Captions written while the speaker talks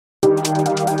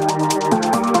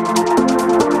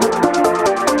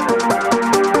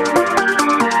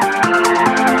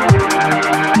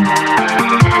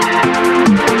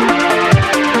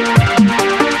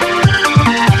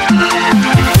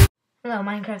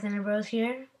Minecraft and the Bros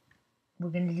here. We're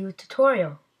gonna do a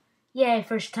tutorial. Yay,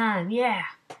 first time, yeah.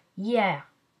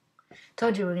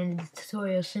 Told you we're gonna do a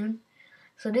tutorial soon.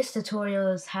 So this tutorial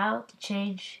is how to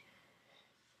change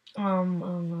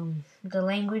the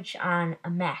language on a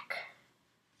Mac.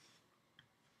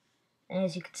 And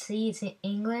as you can see, it's in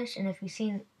English, and if you've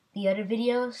seen the other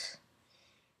videos,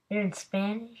 they're in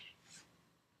Spanish.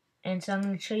 And so I'm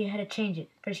going to show you how to change it.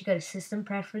 First, you go to System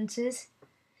Preferences.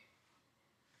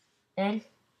 Then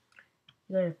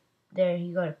you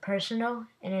go to Personal,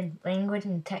 and then Language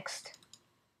and Text.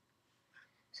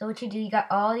 So what you do, you got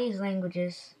all these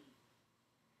languages.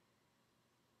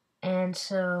 And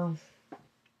so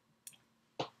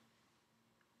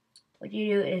what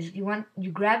you do is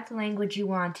you grab the language you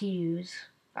want to use.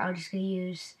 I'm just going to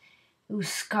use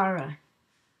Euskara.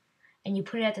 And you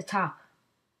put it at the top.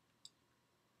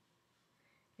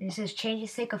 And it says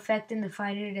changes take effect in the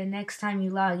Finder the next time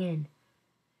you log in.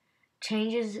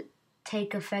 Changes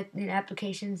take effect in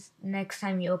applications next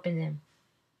time you open them.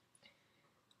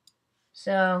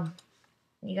 So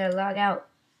you gotta log out.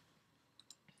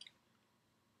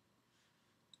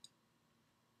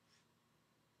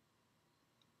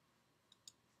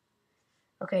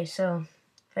 Okay, so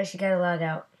first you gotta log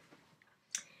out.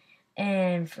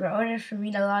 And in order for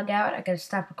me to log out, I gotta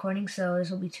stop recording, so this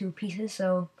will be 2 pieces,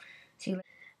 so see you later.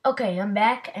 Okay, I'm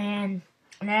back, and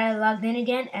now I logged in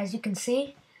again. As you can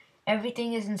see,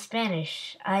 everything is in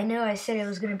Spanish. I know I said it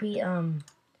was gonna be,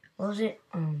 what was it?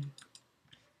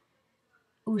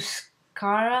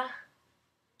 Euskara,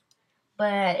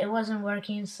 but it wasn't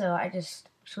working, so I just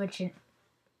switched it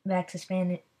back to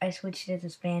Spanish. I switched it to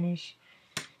Spanish,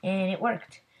 and it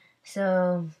worked.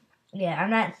 So, yeah,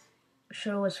 I'm not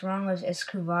sure what's wrong with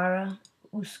Euskara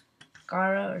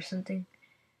or something,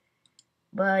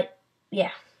 but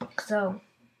yeah. So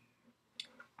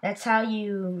that's how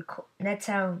you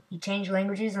change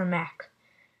languages on Mac.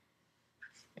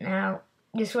 Now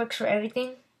this works for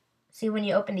everything. See, when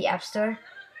you open the App Store,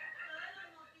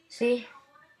 see,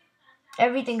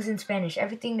 everything's in Spanish.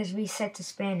 Everything is reset to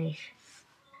Spanish,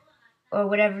 or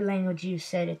whatever language you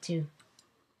set it to.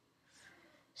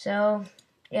 So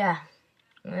yeah,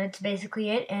 that's basically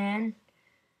it. And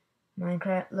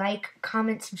Minecraft, like,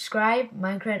 comment, subscribe.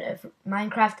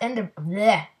 Minecraft and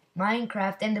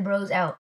the Bros out.